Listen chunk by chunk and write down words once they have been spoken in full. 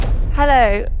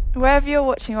Hello, wherever you're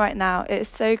watching right now, it is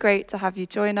so great to have you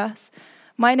join us.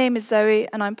 My name is Zoe,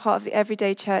 and I'm part of the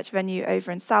Everyday Church venue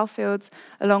over in Southfields,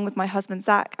 along with my husband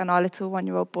Zach and our little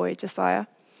one-year-old boy Josiah.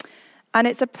 And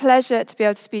it's a pleasure to be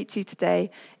able to speak to you today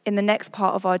in the next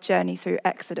part of our journey through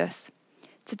Exodus.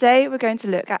 Today we're going to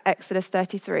look at Exodus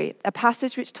 33, a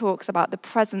passage which talks about the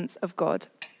presence of God.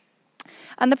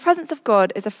 And the presence of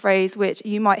God is a phrase which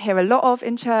you might hear a lot of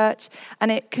in church,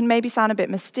 and it can maybe sound a bit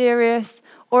mysterious,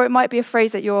 or it might be a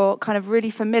phrase that you're kind of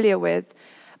really familiar with.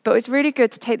 But it's really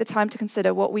good to take the time to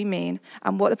consider what we mean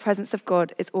and what the presence of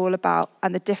God is all about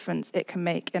and the difference it can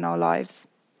make in our lives.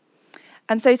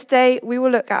 And so today we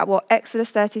will look at what Exodus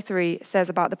 33 says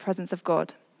about the presence of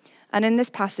God. And in this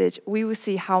passage, we will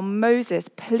see how Moses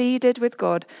pleaded with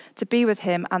God to be with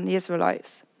him and the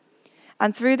Israelites.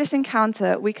 And through this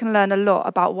encounter, we can learn a lot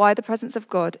about why the presence of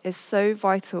God is so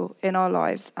vital in our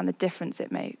lives and the difference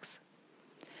it makes.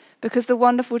 Because the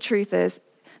wonderful truth is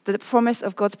that the promise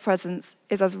of God's presence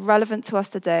is as relevant to us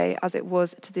today as it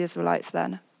was to the Israelites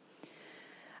then.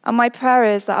 And my prayer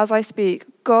is that as I speak,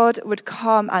 God would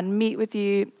come and meet with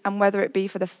you, and whether it be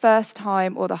for the first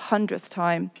time or the 100th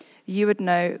time, you would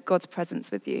know God's presence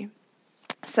with you.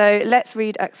 So let's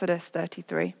read Exodus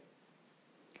 33.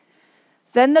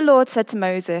 Then the Lord said to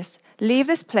Moses, "Leave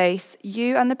this place,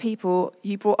 you and the people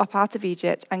you brought up out of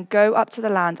Egypt, and go up to the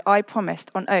land I promised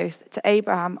on oath to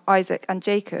Abraham, Isaac, and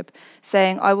Jacob,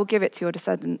 saying, I will give it to your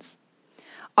descendants.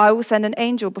 I will send an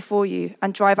angel before you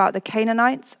and drive out the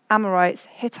Canaanites, Amorites,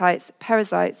 Hittites,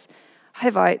 Perizzites,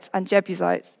 Hivites, and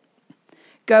Jebusites.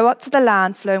 Go up to the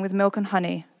land flowing with milk and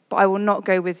honey, but I will not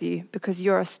go with you, because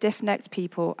you're a stiff-necked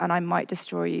people, and I might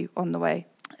destroy you on the way."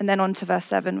 And then on to verse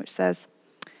 7, which says,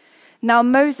 "Now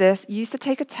Moses used to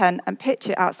take a tent and pitch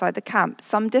it outside the camp,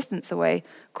 some distance away,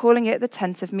 calling it the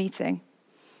tent of meeting.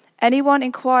 Anyone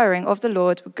inquiring of the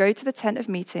Lord would go to the tent of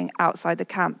meeting outside the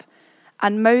camp.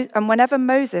 And whenever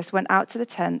Moses went out to the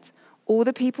tent, all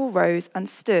the people rose and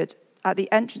stood at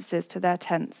the entrances to their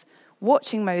tents,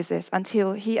 watching Moses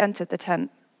until he entered the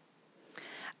tent.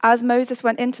 As Moses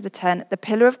went into the tent, the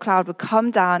pillar of cloud would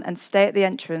come down and stay at the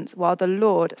entrance while the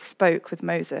Lord spoke with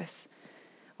Moses.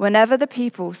 Whenever the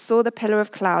people saw the pillar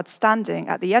of cloud standing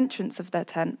at the entrance of their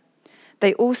tent,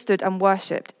 they all stood and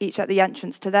worshipped, each at the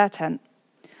entrance to their tent.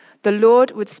 The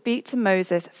Lord would speak to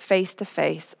Moses face to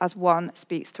face, as one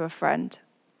speaks to a friend.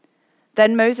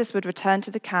 Then Moses would return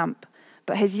to the camp,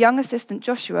 but his young assistant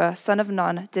Joshua, son of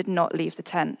Nun, did not leave the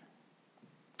tent.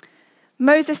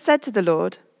 Moses said to the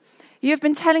Lord, "You have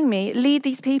been telling me, 'Lead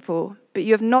these people,' but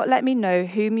you have not let me know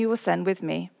whom you will send with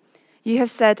me. You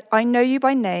have said, 'I know you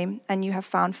by name, and you have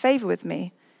found favor with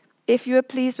me. If you are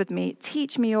pleased with me,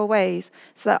 teach me your ways,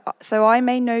 so I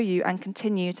may know you and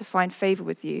continue to find favor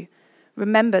with you.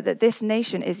 Remember that this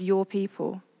nation is your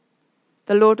people.'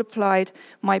 The Lord replied,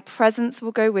 'My presence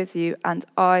will go with you, and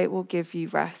I will give you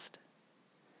rest.'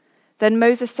 Then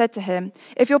Moses said to him,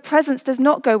 'If your presence does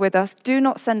not go with us, do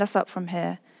not send us up from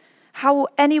here. How will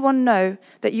anyone know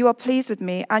that you are pleased with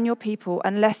me and your people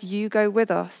unless you go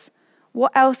with us?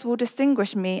 What else will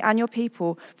distinguish me and your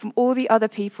people from all the other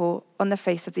people on the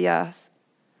face of the earth?'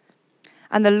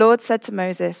 And the Lord said to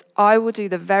Moses, 'I will do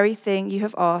the very thing you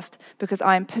have asked, because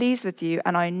I am pleased with you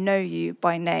and I know you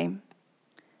by name.'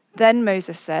 Then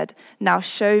Moses said, 'Now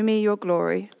show me your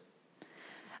glory.'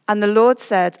 And the Lord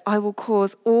said, 'I will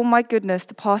cause all my goodness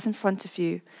to pass in front of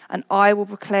you, and I will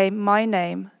proclaim my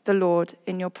name, the Lord,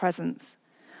 in your presence.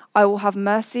 I will have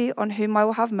mercy on whom I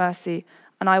will have mercy,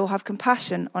 and I will have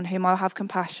compassion on whom I will have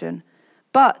compassion.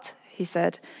 But,' he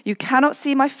said, 'you cannot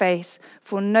see my face,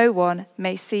 for no one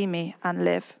may see me and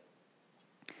live.'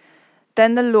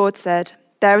 Then the Lord said,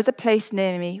 'There is a place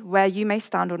near me where you may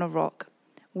stand on a rock.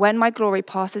 When my glory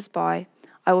passes by,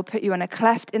 I will put you in a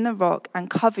cleft in the rock and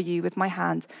cover you with my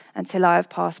hand until I have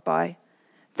passed by.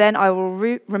 Then I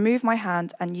will remove my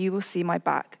hand and you will see my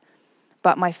back,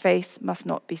 but my face must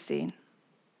not be seen.'"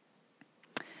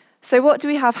 So what do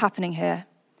we have happening here?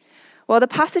 Well, the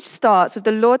passage starts with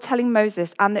the Lord telling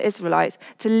Moses and the Israelites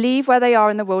to leave where they are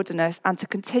in the wilderness and to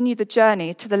continue the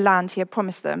journey to the land he had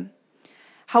promised them.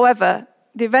 However,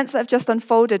 the events that have just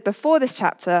unfolded before this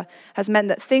chapter has meant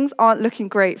that things aren't looking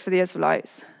great for the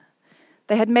Israelites.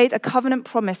 They had made a covenant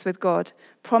promise with God,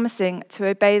 promising to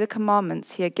obey the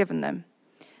commandments he had given them.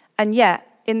 And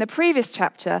yet, in the previous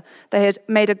chapter, they had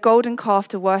made a golden calf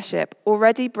to worship,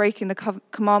 already breaking the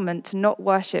commandment to not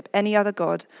worship any other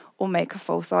god or make a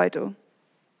false idol.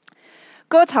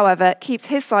 God, however, keeps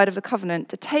his side of the covenant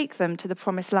to take them to the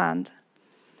promised land.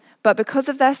 But because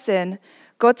of their sin,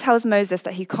 God tells Moses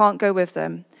that he can't go with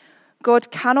them.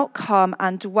 God cannot come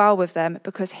and dwell with them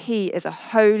because he is a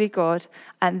holy God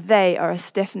and they are a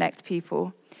stiff-necked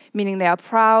people, meaning they are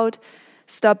proud,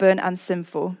 stubborn, and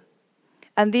sinful.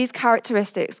 And these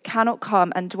characteristics cannot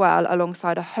come and dwell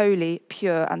alongside a holy,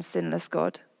 pure, and sinless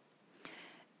God.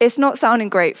 It's not sounding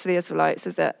great for the Israelites,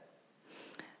 is it?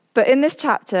 But in this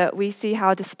chapter, we see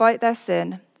how despite their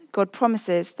sin, God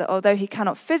promises that although he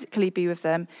cannot physically be with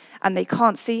them and they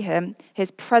can't see him,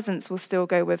 his presence will still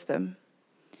go with them.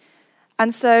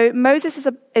 And so Moses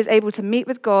is able to meet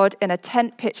with God in a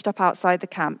tent pitched up outside the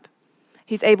camp.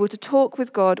 He's able to talk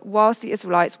with God whilst the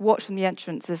Israelites watch from the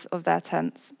entrances of their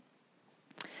tents.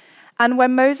 And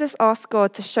when Moses asks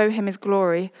God to show him his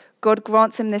glory, God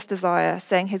grants him this desire,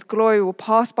 saying his glory will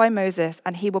pass by Moses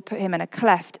and he will put him in a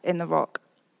cleft in the rock.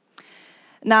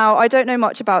 Now, I don't know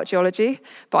much about geology,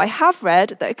 but I have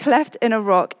read that a cleft in a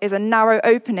rock is a narrow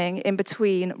opening in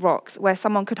between rocks where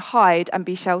someone could hide and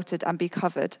be sheltered and be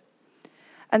covered.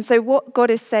 And so what God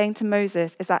is saying to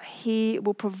Moses is that he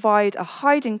will provide a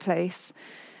hiding place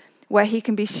where he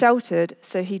can be sheltered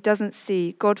so he doesn't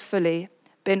see God fully,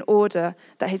 but in order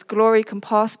that his glory can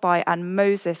pass by and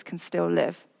Moses can still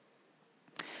live.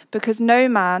 Because no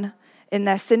man in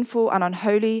their sinful and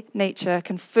unholy nature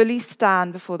can fully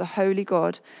stand before the holy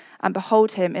God and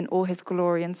behold him in all his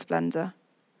glory and splendor.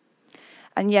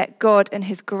 And yet God, in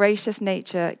his gracious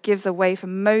nature, gives a way for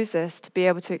Moses to be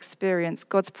able to experience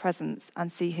God's presence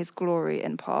and see his glory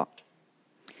in part.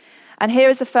 And here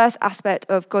is the first aspect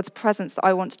of God's presence that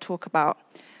I want to talk about.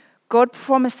 God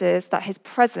promises that his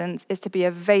presence is to be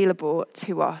available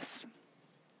to us.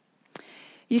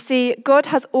 You see, God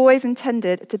has always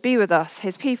intended to be with us,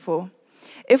 his people.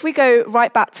 If we go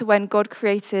right back to when God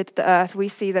created the earth, we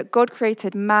see that God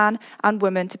created man and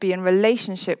woman to be in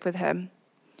relationship with him.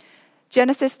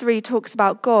 Genesis 3 talks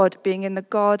about God being in the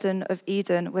Garden of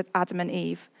Eden with Adam and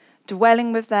Eve,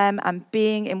 dwelling with them and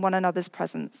being in one another's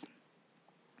presence.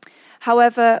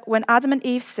 However, when Adam and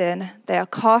Eve sin, they are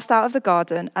cast out of the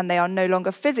garden and they are no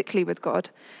longer physically with God,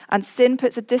 and sin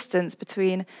puts a distance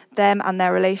between them and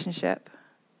their relationship.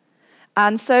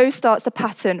 And so starts the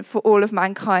pattern for all of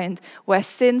mankind, where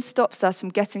sin stops us from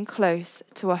getting close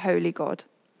to a holy God.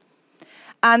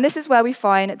 And this is where we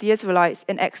find the Israelites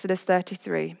in Exodus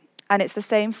 33. And it's the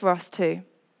same for us too.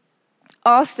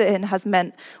 Our sin has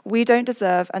meant we don't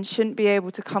deserve and shouldn't be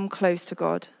able to come close to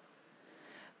God.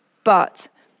 But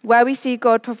where we see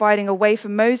God providing a way for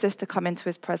Moses to come into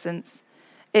his presence,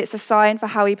 it's a sign for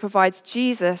how he provides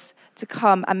Jesus to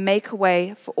come and make a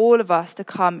way for all of us to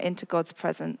come into God's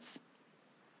presence.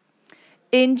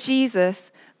 In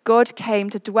Jesus, God came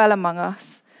to dwell among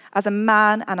us as a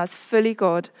man and as fully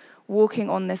God walking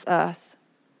on this earth.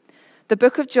 The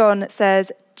book of John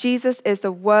says, Jesus is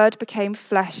the Word became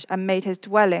flesh and made his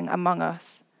dwelling among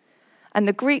us. And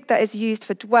the Greek that is used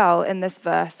for dwell in this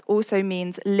verse also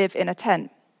means live in a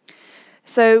tent.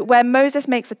 So when Moses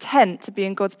makes a tent to be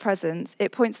in God's presence,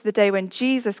 it points to the day when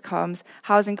Jesus comes,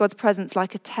 housing God's presence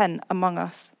like a tent among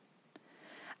us.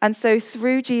 And so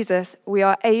through Jesus, we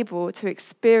are able to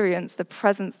experience the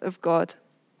presence of God.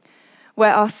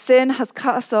 Where our sin has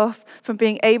cut us off from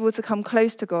being able to come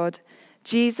close to God,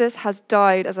 Jesus has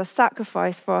died as a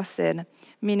sacrifice for our sin,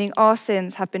 meaning our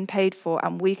sins have been paid for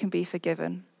and we can be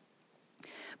forgiven.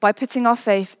 By putting our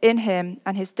faith in him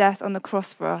and his death on the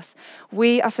cross for us,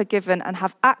 we are forgiven and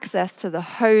have access to the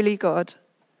holy God.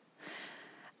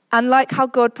 And like how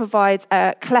God provides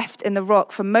a cleft in the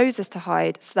rock for Moses to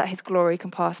hide so that his glory can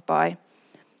pass by,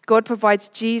 God provides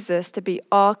Jesus to be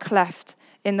our cleft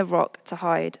in the rock to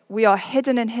hide. We are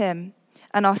hidden in him,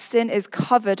 and our sin is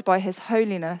covered by his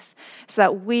holiness so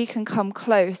that we can come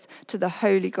close to the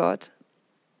holy God.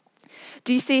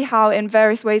 Do you see how in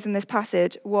various ways in this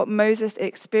passage, what Moses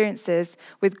experiences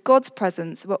with God's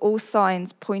presence were all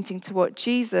signs pointing to what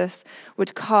Jesus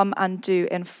would come and do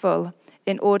in full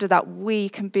in order that we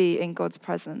can be in God's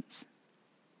presence?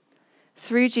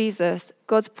 Through Jesus,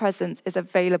 God's presence is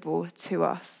available to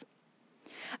us.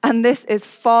 And this is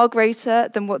far greater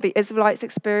than what the Israelites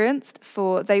experienced,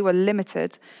 for they were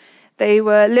limited. They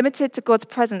were limited to God's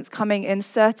presence coming in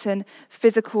certain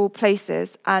physical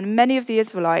places, and many of the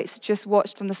Israelites just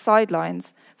watched from the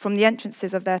sidelines, from the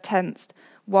entrances of their tents,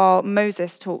 while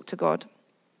Moses talked to God.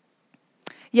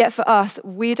 Yet for us,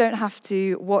 we don't have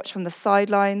to watch from the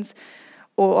sidelines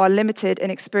or are limited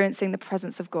in experiencing the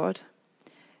presence of God.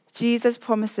 Jesus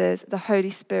promises the Holy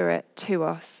Spirit to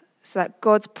us, so that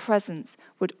God's presence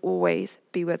would always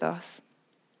be with us.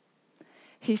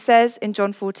 He says in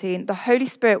John 14, the Holy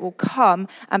Spirit will come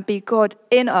and be God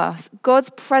in us. God's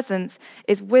presence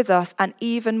is with us, and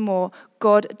even more,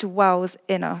 God dwells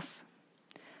in us.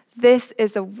 This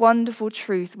is the wonderful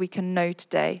truth we can know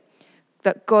today.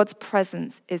 that God's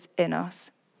presence is in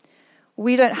us.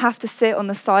 We don't have to sit on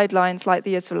the sidelines like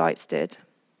the Israelites did.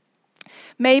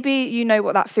 Maybe you know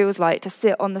what that feels like, to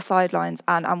sit on the sidelines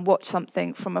and watch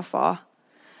something from afar.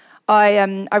 I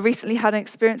recently had an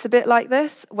experience a bit like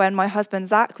this when my husband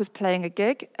Zach was playing a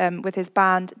gig with his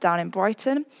band down in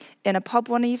Brighton in a pub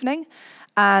one evening.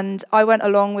 And I went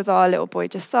along with our little boy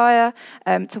Josiah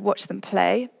to watch them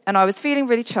play. And I was feeling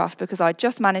really chuffed because I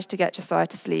just managed to get Josiah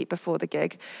to sleep before the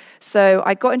gig. So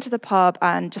I got into the pub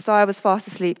and Josiah was fast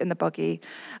asleep in the buggy.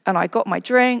 And I got my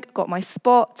drink, got my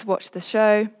spot to watch the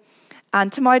show.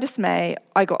 And to my dismay,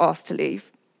 I got asked to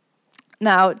leave.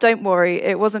 Now, don't worry,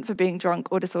 it wasn't for being drunk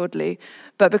or disorderly,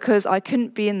 but because I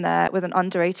couldn't be in there with an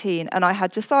under 18 and I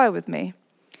had Josiah with me.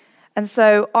 And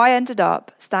so I ended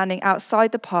up standing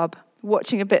outside the pub,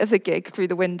 watching a bit of the gig through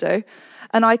the window,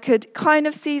 and I could kind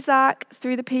of see Zach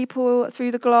through the people,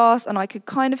 through the glass, and I could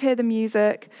kind of hear the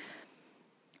music,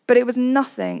 but it was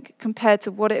nothing compared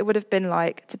to what it would have been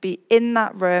like to be in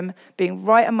that room, being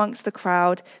right amongst the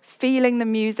crowd, feeling the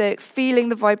music, feeling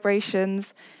the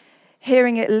vibrations,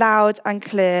 hearing it loud and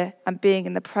clear, and being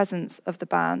in the presence of the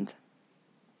band.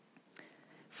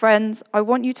 Friends, I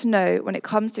want you to know when it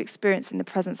comes to experiencing the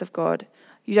presence of God,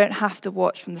 you don't have to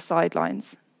watch from the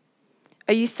sidelines.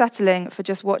 Are you settling for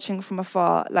just watching from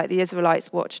afar like the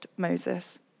Israelites watched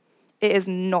Moses? It is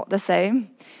not the same.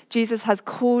 Jesus has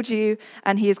called you,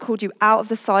 and he has called you out of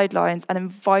the sidelines and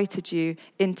invited you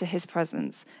into his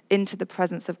presence, into the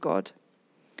presence of God.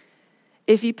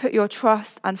 If you put your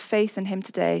trust and faith in him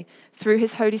today, through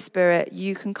his Holy Spirit,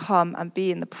 you can come and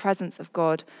be in the presence of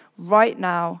God right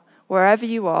now, wherever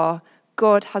you are.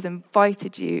 God has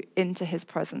invited you into his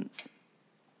presence.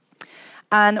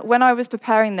 And when I was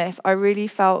preparing this, I really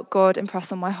felt God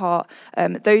impress on my heart,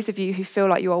 those of you who feel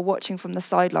like you are watching from the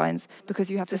sidelines because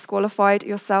you have disqualified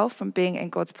yourself from being in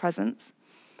God's presence,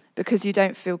 because you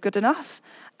don't feel good enough.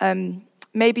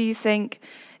 Maybe you think,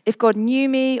 if God knew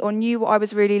me or knew what I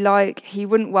was really like, he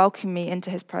wouldn't welcome me into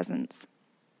his presence.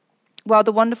 Well,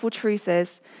 the wonderful truth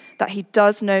is that he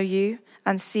does know you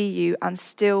and see you and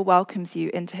still welcomes you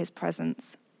into his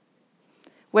presence.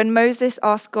 When Moses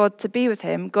asked God to be with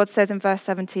him, God says in verse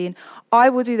 17, "I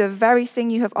will do the very thing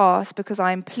you have asked because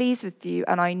I am pleased with you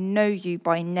and I know you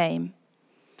by name."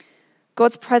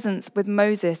 God's presence with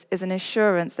Moses is an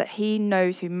assurance that he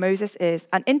knows who Moses is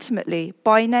and intimately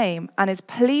by name and is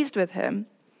pleased with him.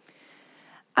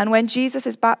 And when Jesus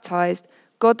is baptized,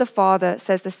 God the Father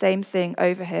says the same thing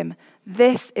over him.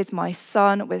 "This is my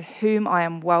Son with whom I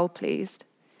am well pleased."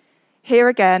 Here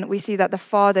again, we see that the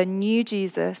Father knew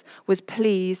Jesus, was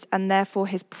pleased, and therefore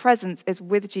his presence is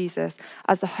with Jesus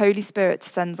as the Holy Spirit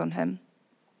descends on him.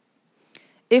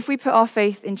 If we put our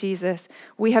faith in Jesus,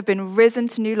 we have been risen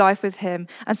to new life with him,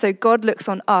 and so God looks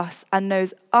on us and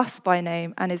knows us by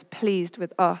name and is pleased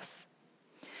with us.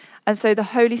 And so the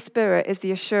Holy Spirit is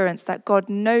the assurance that God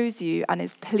knows you and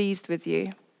is pleased with you.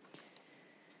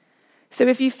 So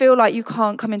if you feel like you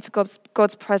can't come into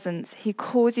God's presence, he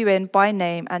calls you in by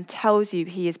name and tells you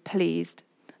he is pleased.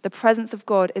 The presence of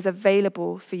God is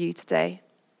available for you today.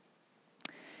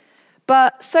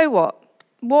 But so what?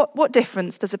 What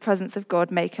difference does the presence of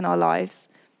God make in our lives?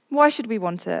 Why should we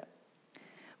want it?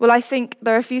 Well, I think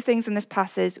there are a few things in this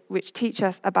passage which teach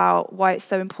us about why it's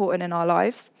so important in our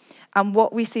lives. And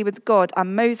what we see with God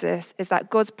and Moses is that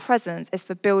God's presence is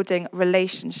for building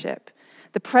relationship.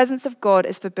 The presence of God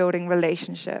is for building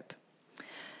relationship.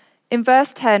 In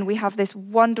verse 10, we have this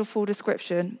wonderful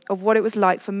description of what it was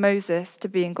like for Moses to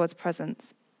be in God's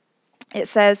presence. It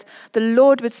says, "The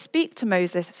Lord would speak to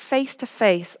Moses face to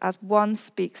face as one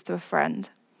speaks to a friend."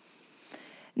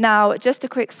 Now, just a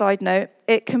quick side note,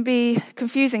 it can be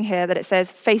confusing here that it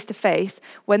says face to face,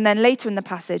 when then later in the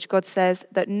passage, God says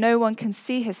that no one can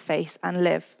see his face and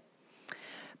live.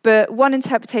 But one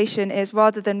interpretation is,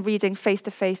 rather than reading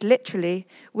face-to-face literally,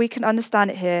 we can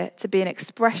understand it here to be an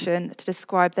expression to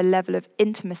describe the level of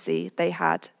intimacy they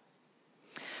had.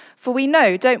 For we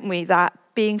know, don't we, that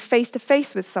being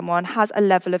face-to-face with someone has a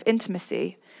level of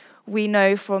intimacy. We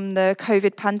know from the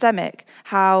COVID pandemic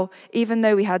how even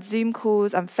though we had Zoom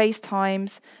calls and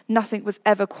FaceTimes, nothing was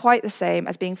ever quite the same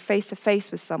as being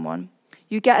face-to-face with someone.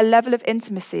 You get a level of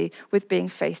intimacy with being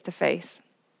face-to-face.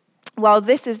 Well,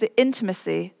 this is the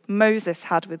intimacy Moses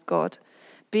had with God.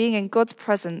 Being in God's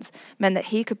presence meant that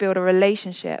he could build a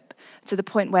relationship to the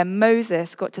point where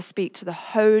Moses got to speak to the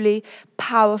holy,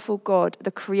 powerful God, the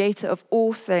creator of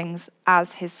all things,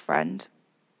 as his friend.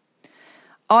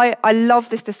 I love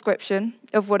this description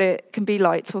of what it can be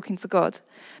like talking to God,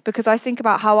 because I think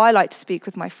about how I like to speak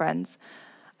with my friends.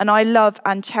 And I love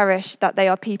and cherish that they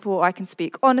are people I can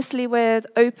speak honestly with,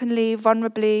 openly,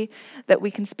 vulnerably, that we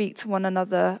can speak to one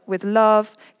another with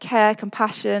love, care,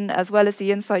 compassion, as well as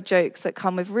the inside jokes that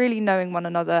come with really knowing one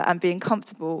another and being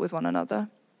comfortable with one another.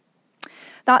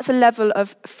 That's a level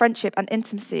of friendship and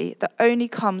intimacy that only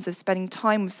comes with spending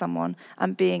time with someone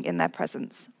and being in their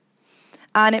presence.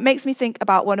 And it makes me think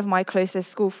about one of my closest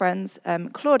school friends,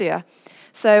 Claudia.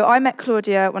 So I met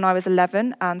Claudia when I was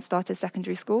 11 and started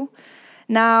secondary school.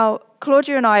 Now,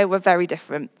 Claudia and I were very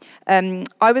different.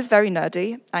 I was very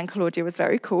nerdy and Claudia was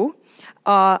very cool.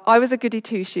 I was a goody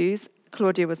two-shoes,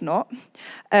 Claudia was not.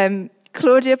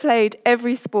 Claudia played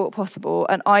every sport possible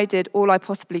and I did all I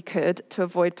possibly could to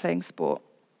avoid playing sport.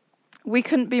 We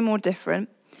couldn't be more different,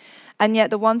 and yet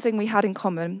the one thing we had in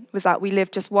common was that we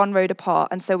lived just one road apart,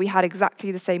 and so we had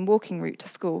exactly the same walking route to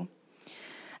school.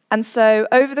 And so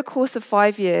over the course of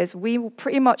 5 years, we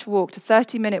pretty much walked a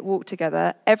 30-minute walk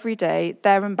together every day,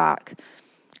 there and back.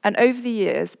 And over the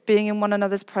years, being in one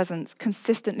another's presence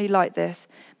consistently like this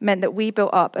meant that we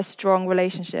built up a strong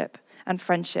relationship and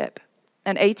friendship.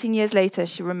 And 18 years later,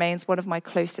 she remains one of my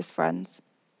closest friends.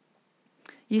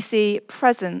 You see,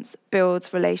 presence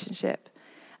builds relationship.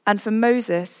 And for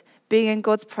Moses, being in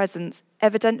God's presence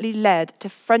evidently led to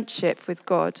friendship with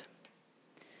God.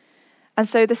 And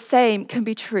so the same can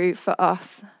be true for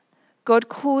us. God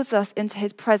calls us into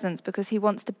his presence because he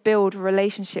wants to build a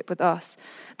relationship with us.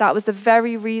 That was the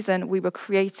very reason we were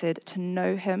created, to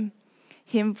know him.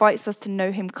 He invites us to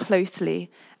know him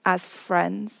closely as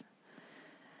friends.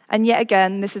 And yet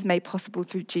again, this is made possible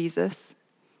through Jesus.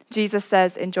 Jesus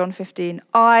says in John 15,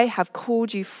 "I have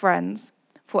called you friends,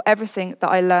 for everything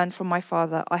that I learned from my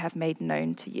Father I have made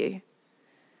known to you."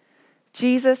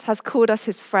 Jesus has called us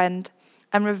his friend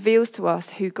and reveals to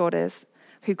us who God is,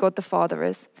 who God the Father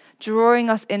is, drawing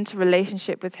us into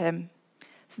relationship with him.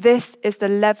 This is the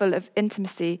level of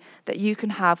intimacy that you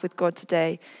can have with God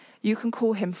today. You can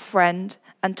call him friend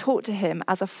and talk to him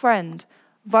as a friend,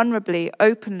 vulnerably,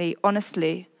 openly,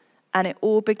 honestly, and it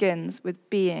all begins with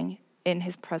being in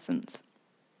his presence.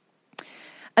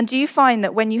 And do you find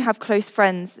that when you have close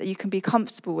friends that you can be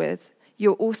comfortable with,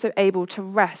 you're also able to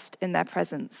rest in their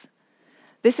presence?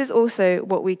 This is also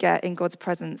what we get in God's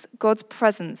presence. God's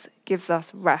presence gives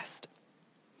us rest.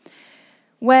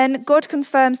 When God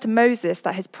confirms to Moses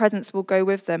that his presence will go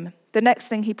with them, the next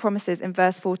thing he promises in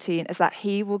verse 14 is that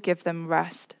he will give them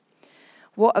rest.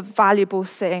 What a valuable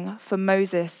thing for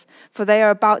Moses, for they are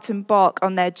about to embark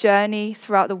on their journey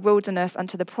throughout the wilderness and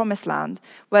to the promised land,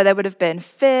 where there would have been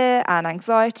fear and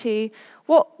anxiety.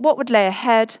 What would lay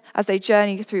ahead as they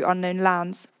journey through unknown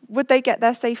lands? Would they get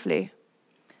there safely?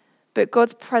 But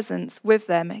God's presence with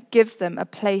them gives them a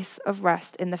place of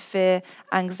rest in the fear,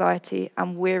 anxiety,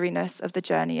 and weariness of the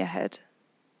journey ahead.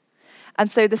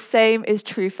 And so the same is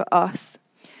true for us,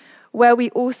 where we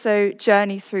also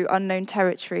journey through unknown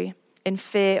territory in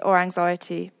fear or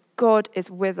anxiety. God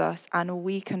is with us and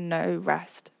we can know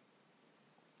rest.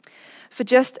 For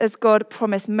just as God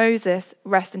promised Moses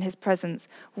rest in his presence,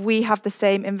 we have the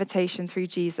same invitation through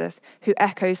Jesus, who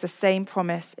echoes the same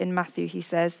promise in Matthew. He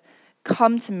says,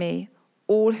 "Come to me,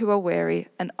 all who are weary,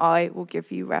 and I will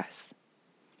give you rest."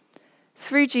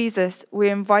 Through Jesus,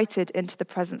 we're invited into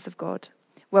the presence of God,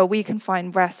 where we can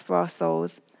find rest for our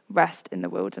souls, rest in the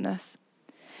wilderness.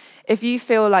 If you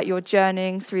feel like you're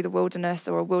journeying through the wilderness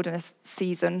or a wilderness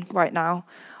season right now,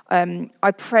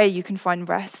 I pray you can find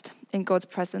rest in God's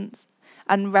presence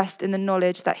and rest in the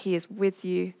knowledge that he is with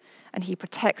you and he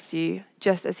protects you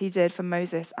just as he did for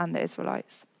Moses and the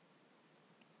Israelites.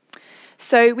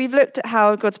 So we've looked at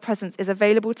how God's presence is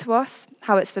available to us,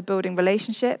 how it's for building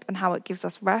relationship and how it gives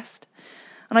us rest.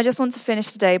 And I just want to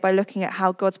finish today by looking at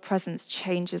how God's presence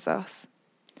changes us.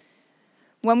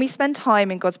 When we spend time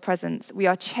in God's presence, we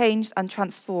are changed and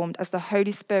transformed as the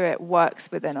Holy Spirit works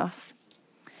within us.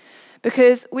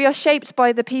 Because we are shaped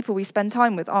by the people we spend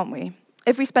time with, aren't we?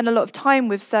 If we spend a lot of time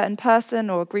with a certain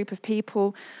person or a group of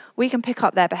people, we can pick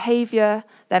up their behavior,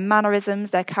 their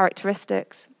mannerisms, their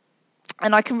characteristics.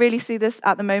 And I can really see this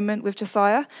at the moment with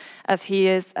Josiah, as he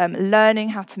is learning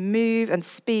how to move and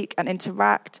speak and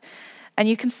interact. And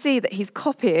you can see that he's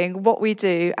copying what we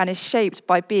do and is shaped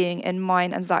by being in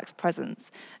mine and Zach's presence.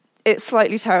 It's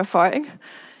slightly terrifying.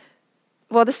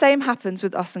 Well, the same happens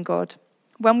with us and God.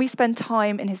 When we spend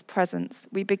time in his presence,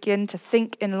 we begin to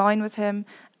think in line with him,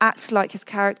 act like his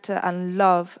character, and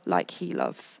love like he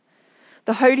loves.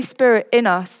 The Holy Spirit in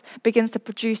us begins to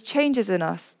produce changes in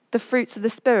us, the fruits of the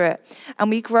Spirit, and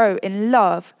we grow in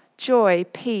love, joy,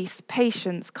 peace,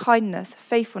 patience, kindness,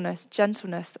 faithfulness,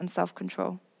 gentleness, and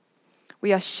self-control.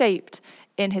 We are shaped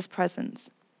in his presence.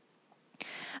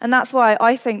 And that's why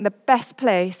I think the best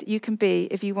place you can be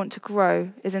if you want to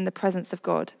grow is in the presence of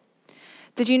God.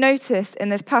 Did you notice in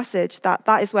this passage that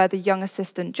is where the young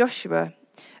assistant Joshua,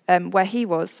 where he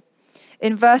was?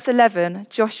 In verse 11,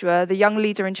 Joshua, the young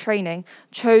leader in training,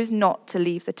 chose not to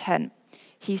leave the tent.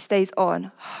 He stays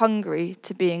on, hungry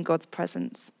to be in God's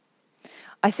presence.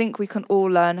 I think we can all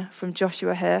learn from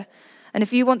Joshua here. And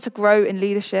if you want to grow in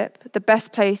leadership, the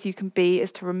best place you can be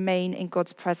is to remain in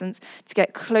God's presence, to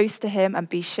get close to him and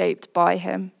be shaped by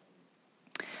him.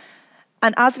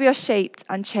 And as we are shaped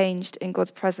and changed in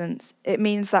God's presence, it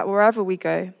means that wherever we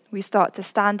go, we start to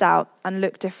stand out and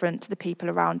look different to the people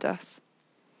around us.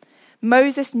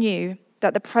 Moses knew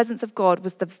that the presence of God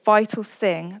was the vital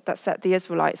thing that set the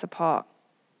Israelites apart.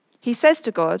 He says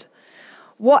to God,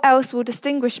 "What else will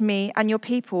distinguish me and your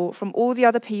people from all the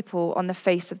other people on the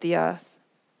face of the earth?"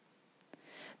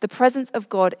 The presence of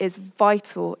God is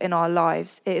vital in our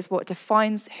lives. It is what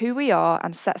defines who we are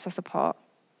and sets us apart.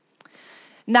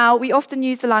 Now, we often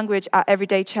use the language at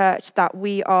Everyday Church that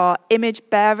we are image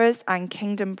bearers and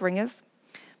kingdom bringers,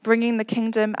 bringing the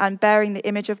kingdom and bearing the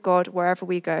image of God wherever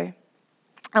we go.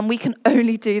 And we can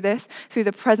only do this through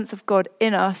the presence of God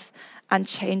in us and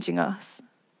changing us.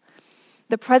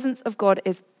 The presence of God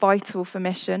is vital for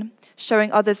mission,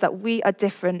 showing others that we are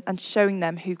different and showing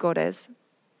them who God is,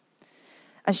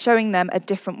 and showing them a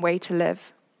different way to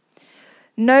live.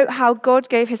 Note how God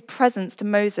gave his presence to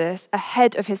Moses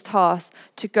ahead of his task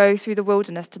to go through the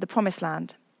wilderness to the promised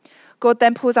land. God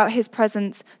then pours out his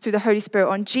presence through the Holy Spirit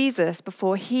on Jesus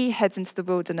before he heads into the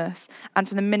wilderness and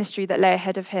for the ministry that lay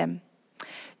ahead of him.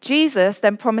 Jesus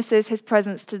then promises his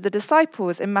presence to the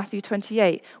disciples in Matthew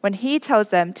 28 when he tells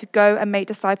them to go and make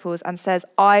disciples and says,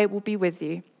 "I will be with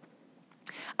you."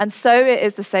 And so it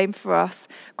is the same for us.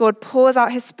 God pours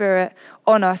out his Spirit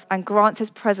on us and grants his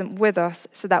presence with us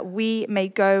so that we may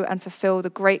go and fulfill the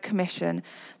Great Commission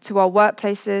to our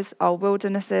workplaces, our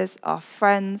wildernesses, our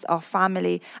friends, our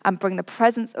family, and bring the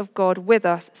presence of God with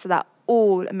us so that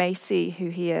all may see who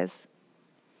he is.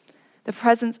 The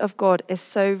presence of God is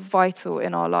so vital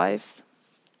in our lives.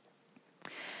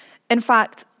 In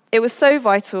fact, it was so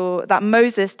vital that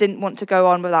Moses didn't want to go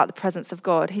on without the presence of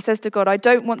God. He says to God, "I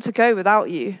don't want to go without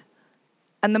you."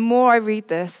 And the more I read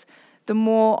this, the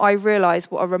more I realize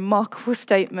what a remarkable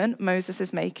statement Moses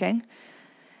is making.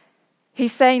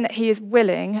 He's saying that he is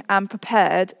willing and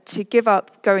prepared to give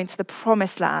up going to the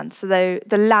promised land, so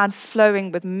the land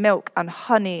flowing with milk and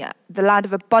honey, the land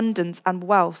of abundance and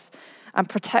wealth and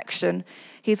protection.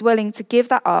 He's willing to give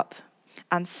that up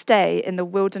and stay in the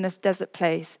wilderness desert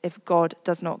place if God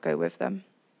does not go with them.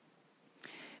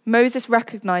 Moses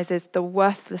recognizes the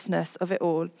worthlessness of it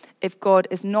all if God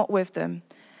is not with them,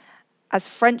 as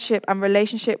friendship and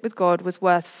relationship with God was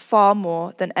worth far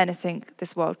more than anything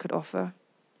this world could offer.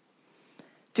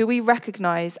 Do we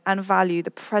recognize and value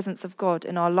the presence of God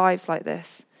in our lives like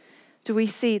this? Do we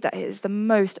see that it is the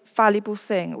most valuable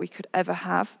thing we could ever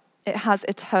have? It has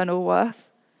eternal worth.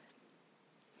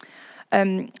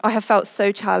 I have felt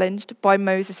so challenged by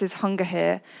Moses' hunger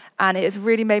here, and it has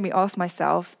really made me ask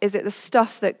myself, is it the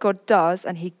stuff that God does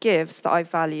and he gives that I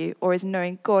value, or is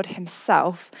knowing God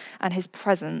himself and his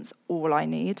presence all I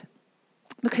need?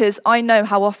 Because I know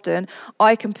how often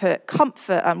I can put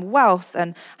comfort and wealth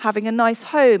and having a nice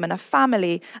home and a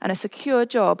family and a secure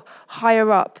job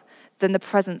higher up than the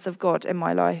presence of God in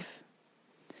my life.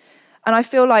 And I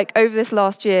feel like over this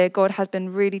last year, God has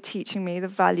been really teaching me the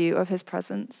value of his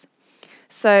presence.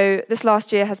 So this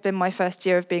last year has been my first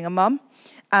year of being a mum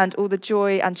and all the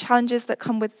joy and challenges that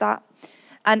come with that.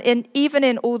 And even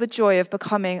in all the joy of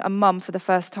becoming a mum for the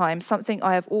first time, something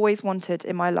I have always wanted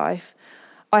in my life,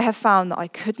 I have found that I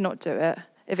could not do it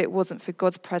if it wasn't for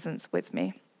God's presence with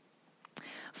me.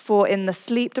 For in the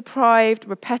sleep-deprived,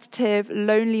 repetitive,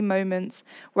 lonely moments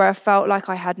where I felt like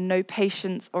I had no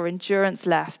patience or endurance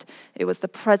left, it was the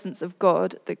presence of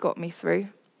God that got me through.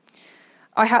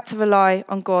 I had to rely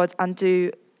on God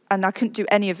and I couldn't do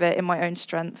any of it in my own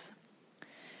strength.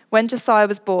 When Josiah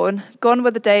was born, gone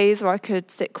were the days where I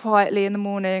could sit quietly in the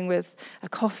morning with a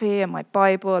coffee and my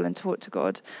Bible and talk to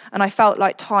God, and I felt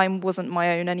like time wasn't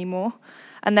my own anymore.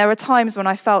 And there were times when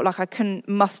I felt like I couldn't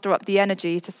muster up the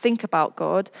energy to think about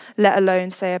God, let alone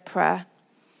say a prayer.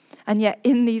 And yet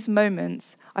in these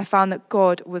moments, I found that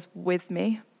God was with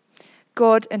me.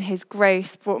 God in his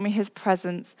grace brought me his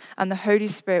presence, and the Holy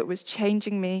Spirit was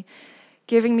changing me,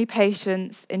 giving me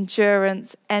patience,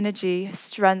 endurance, energy,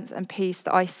 strength, and peace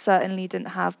that I certainly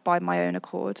didn't have by my own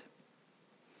accord.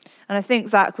 And I think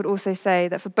Zach would also say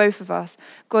that for both of us,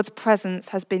 God's presence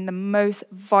has been the most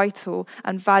vital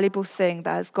and valuable thing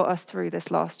that has got us through this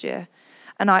last year.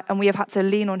 And we have had to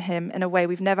lean on him in a way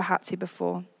we've never had to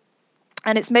before.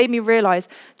 And it's made me realize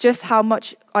just how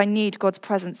much I need God's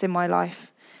presence in my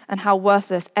life and how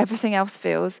worthless everything else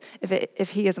feels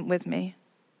if he isn't with me.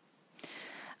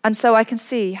 And so I can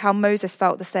see how Moses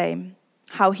felt the same,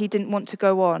 how he didn't want to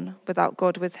go on without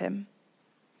God with him.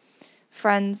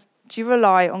 Friends, do you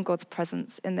rely on God's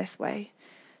presence in this way?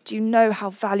 Do you know how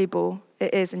valuable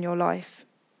it is in your life?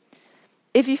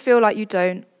 If you feel like you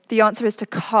don't, the answer is to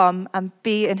come and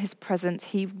be in his presence.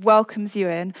 He welcomes you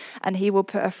in, and he will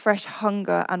put a fresh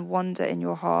hunger and wonder in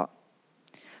your heart.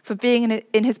 For being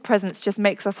in his presence just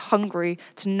makes us hungry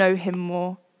to know him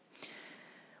more.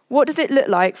 What does it look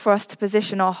like for us to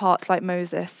position our hearts like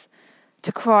Moses?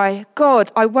 To cry,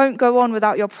 God, I won't go on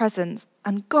without your presence.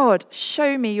 And God,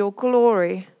 show me your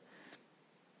glory.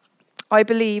 I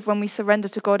believe when we surrender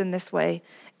to God in this way,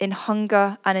 in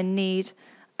hunger and in need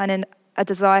and in a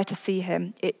desire to see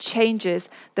him, it changes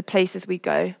the places we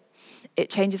go. It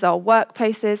changes our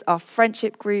workplaces, our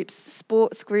friendship groups,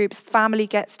 sports groups, family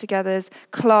gets-togethers,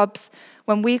 clubs,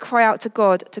 when we cry out to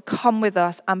God to come with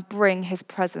us and bring his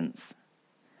presence.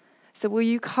 So will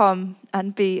you come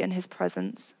and be in his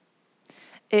presence?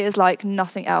 It is like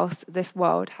nothing else this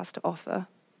world has to offer.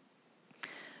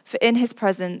 For in his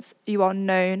presence you are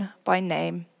known by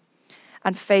name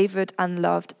and favored and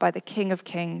loved by the King of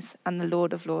Kings and the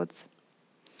Lord of Lords.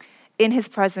 In his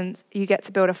presence, you get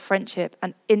to build a friendship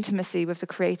and intimacy with the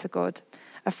Creator God,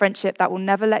 a friendship that will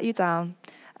never let you down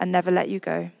and never let you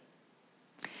go.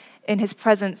 In his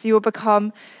presence, you will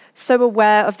become so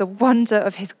aware of the wonder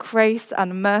of his grace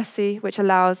and mercy, which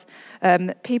allows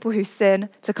people who sin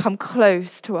to come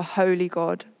close to a holy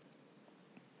God.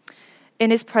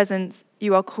 In his presence,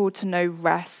 you are called to know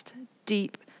rest,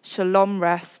 deep shalom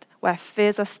rest, where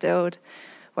fears are stilled,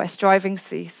 where strivings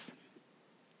cease.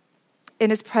 In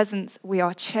his presence, we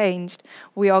are changed.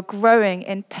 We are growing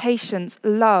in patience,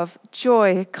 love,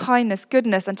 joy, kindness,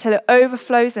 goodness, until it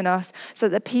overflows in us, so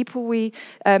that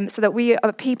we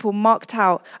are people marked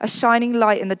out, a shining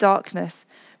light in the darkness,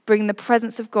 bringing the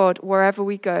presence of God wherever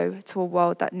we go to a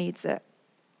world that needs it.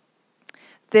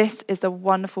 This is the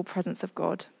wonderful presence of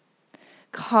God.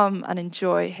 Come and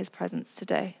enjoy his presence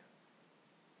today.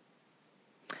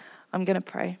 I'm going to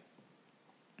pray.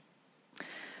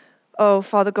 Oh,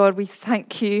 Father God, we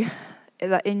thank you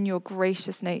that in your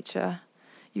gracious nature,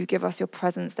 you give us your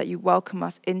presence, that you welcome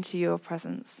us into your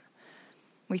presence.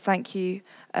 We thank you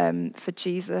for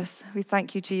Jesus. We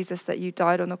thank you, Jesus, that you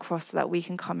died on the cross so that we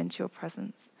can come into your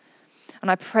presence. And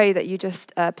I pray that you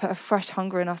just put a fresh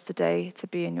hunger in us today to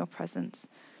be in your presence.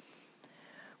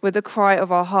 Would the cry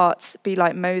of our hearts be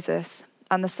like Moses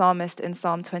and the psalmist in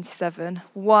Psalm 27?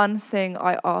 One thing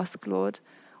I ask, Lord,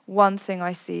 one thing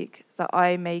I seek, that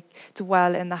I may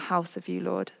dwell in the house of you,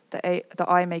 Lord, that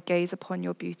I may gaze upon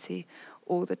your beauty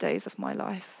all the days of my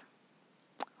life.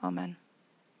 Amen.